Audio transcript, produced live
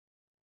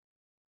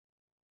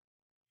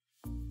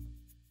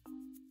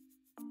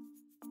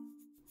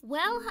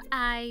Well,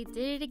 I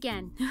did it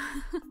again.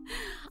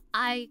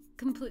 I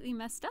completely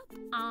messed up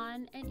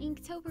on an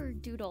Inktober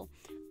doodle.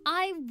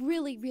 I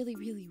really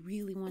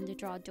wanted to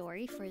draw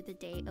Dory for the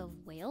day of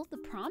whale, the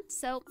prompt.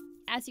 So,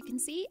 as you can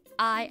see,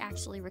 I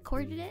actually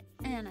recorded it,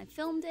 and I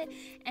filmed it,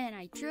 and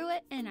I drew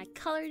it, and I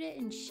colored it,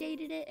 and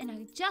shaded it, and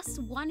I just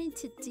wanted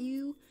to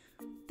do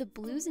the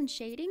blues and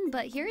shading,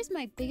 but here's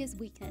my biggest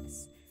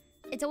weakness.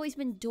 It's always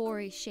been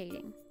Dory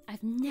shading.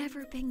 I've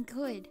never been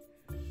good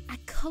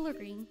at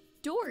coloring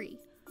Dory.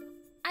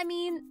 I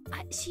mean,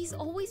 she's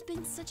always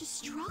been such a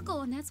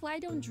struggle, and that's why I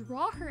don't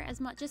draw her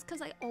as much, just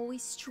because I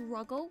always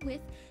struggle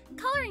with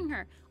coloring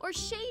her or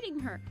shading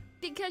her,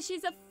 because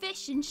she's a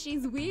fish and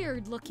she's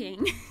weird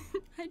looking.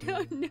 I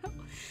don't know.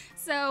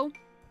 So,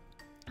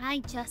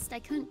 I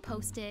couldn't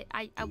post it.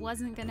 I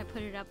wasn't gonna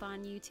put it up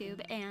on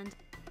YouTube, and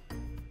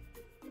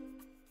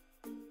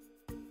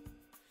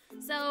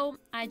so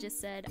I just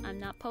said, I'm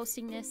not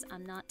posting this,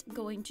 I'm not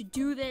going to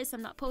do this,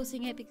 I'm not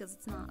posting it because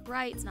it's not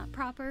right, it's not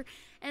proper,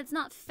 and it's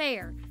not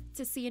fair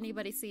to see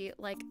anybody see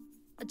like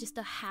just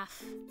a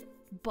half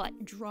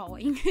butt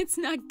drawing. It's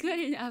not good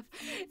enough.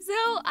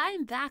 So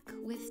I'm back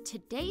with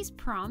today's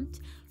prompt,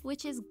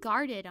 which is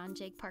guarded on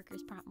Jake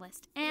Parker's prompt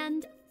list,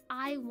 and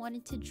I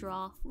wanted to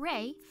draw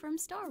Rey from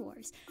Star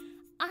Wars.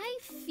 I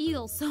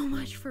feel so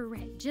much for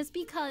Rey just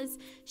because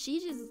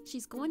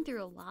she's going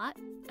through a lot.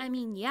 I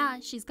mean, yeah,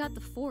 she's got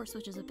the Force,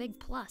 which is a big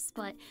plus,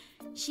 but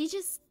she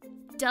just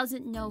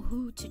doesn't know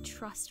who to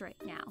trust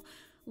right now.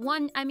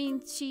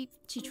 She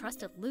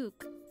trusted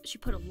Luke. She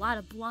put a lot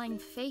of blind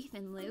faith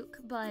in Luke,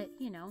 but,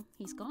 you know,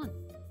 he's gone.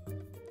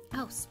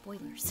 Oh,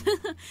 spoilers.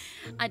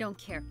 I don't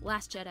care.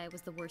 Last Jedi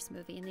was the worst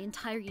movie in the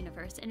entire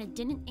universe, and it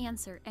didn't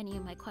answer any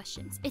of my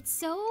questions. It's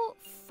so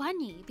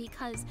funny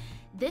because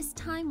this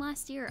time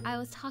last year, I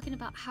was talking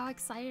about how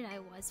excited I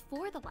was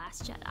for The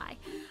Last Jedi.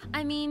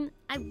 I mean,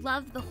 I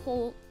love the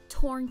whole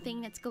torn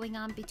thing that's going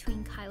on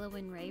between Kylo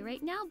and Rey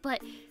right now,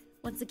 but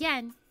once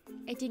again,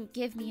 it didn't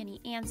give me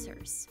any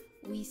answers.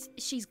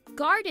 She's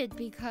guarded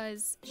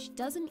because she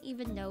doesn't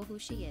even know who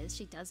she is.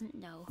 She doesn't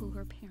know who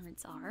her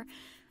parents are.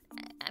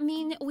 I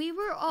mean, we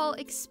were all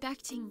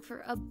expecting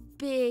for a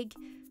big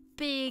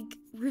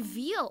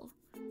reveal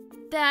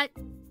that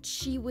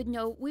we would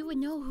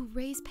know who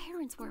Rey's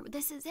parents were.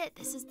 This is it.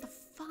 This is the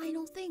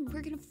final thing.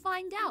 We're gonna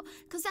find out,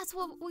 because that's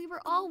what we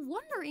were all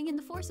wondering in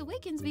The Force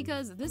Awakens,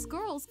 because this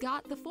girl's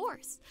got the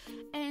Force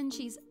and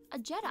she's a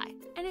Jedi,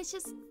 and it's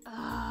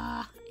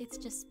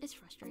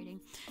frustrating.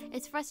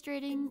 It's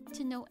frustrating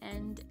to no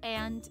end.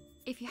 And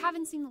if you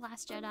haven't seen The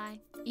Last Jedi,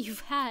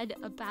 you've had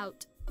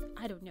about,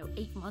 I don't know,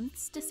 8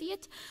 months to see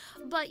it,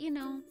 but you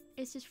know,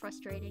 it's just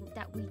frustrating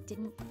that we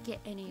didn't get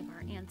any of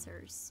our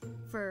answers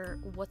for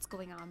what's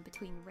going on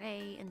between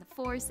Rey and the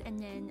Force, and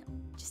then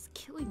just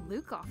killing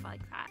Luke off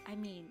like that. I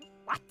mean,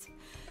 what?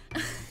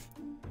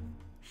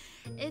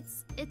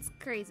 It's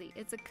crazy.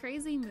 It's a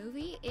crazy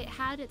movie. It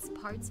had its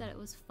parts that it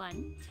was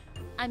fun.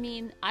 I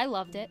mean, I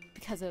loved it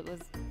because it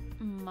was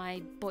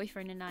my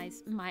boyfriend and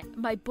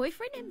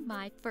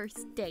my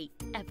first date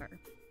ever.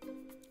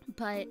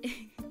 But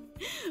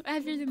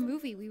after the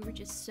movie, we were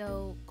just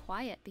so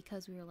quiet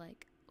because we were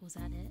like, was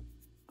that it?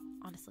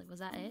 Honestly, was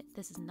that it?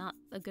 This is not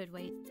a good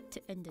way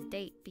to end a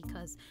date,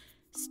 because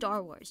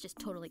Star Wars just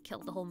totally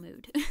killed the whole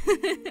mood.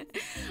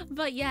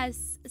 But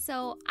yes,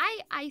 so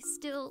I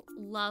still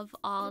love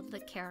all the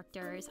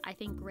characters. I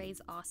think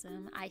Rey's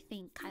awesome. I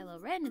think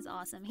Kylo Ren is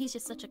awesome. He's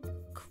just such a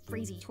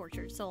crazy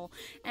tortured soul,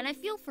 and I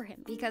feel for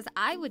him because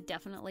I would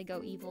definitely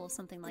go evil if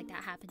something like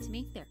that happened to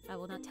me. There, I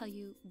will not tell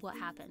you what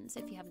happens.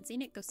 If you haven't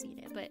seen it, go see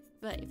it.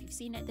 But if you've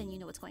seen it, then you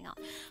know what's going on.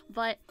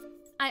 But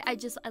I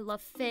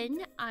love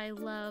Finn. I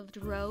loved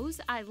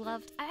Rose. I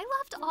loved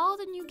all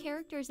the new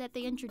characters that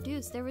they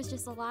introduced. There was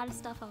just a lot of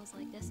stuff I was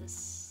like, this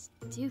is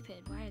stupid.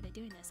 Why are they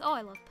doing this? Oh,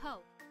 I love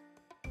Poe.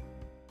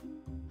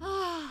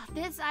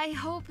 I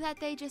hope that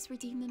they just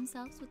redeem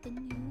themselves with the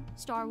new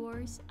Star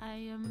Wars. I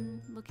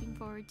am looking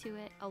forward to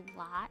it a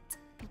lot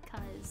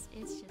because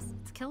it's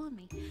killing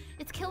me.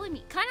 It's killing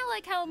me. Kind of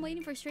like how I'm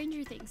waiting for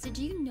Stranger Things. Did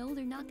you know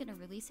they're not going to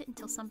release it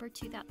until summer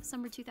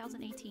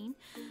 2018?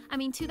 I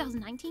mean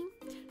 2019?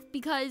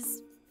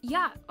 Because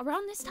yeah,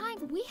 around this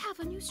time we have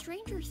a new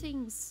Stranger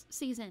Things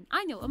season.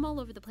 I know I'm all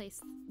over the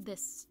place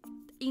this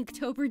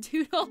Inktober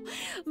doodle,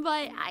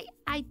 but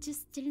I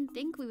just didn't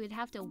think we would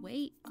have to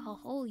wait a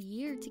whole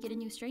year to get a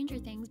new Stranger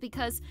Things,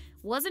 because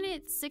wasn't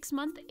it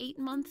 6-month,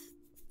 8-month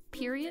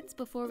periods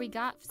before we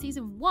got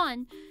season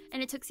 1,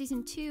 and it took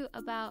season 2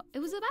 about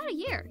a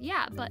year.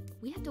 Yeah, but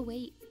we have to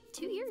wait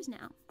 2 years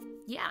now.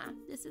 Yeah,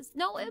 it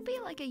would be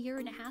like a year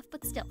and a half,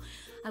 but still,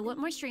 I want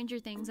more Stranger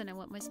Things and I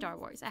want more Star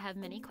Wars. I have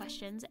many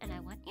questions and I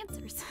want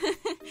answers.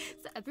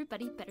 So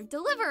everybody better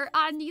deliver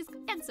on these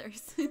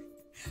answers.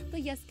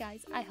 But yes,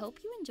 guys, I hope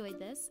you enjoyed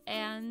this,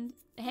 and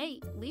hey,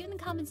 leave in the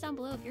comments down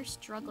below if you're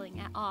struggling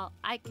at all.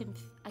 I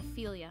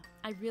feel ya.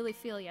 I really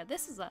feel ya.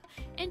 This is a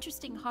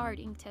interesting, hard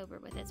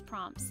Inktober with its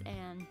prompts,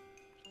 and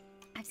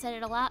I've said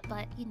it a lot,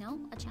 but you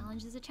know, a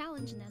challenge is a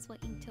challenge, and that's what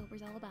Inktober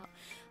is all about.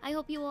 I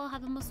hope you all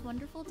have a most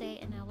wonderful day,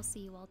 and I will see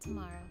you all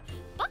tomorrow.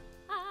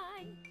 Bye!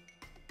 Bye!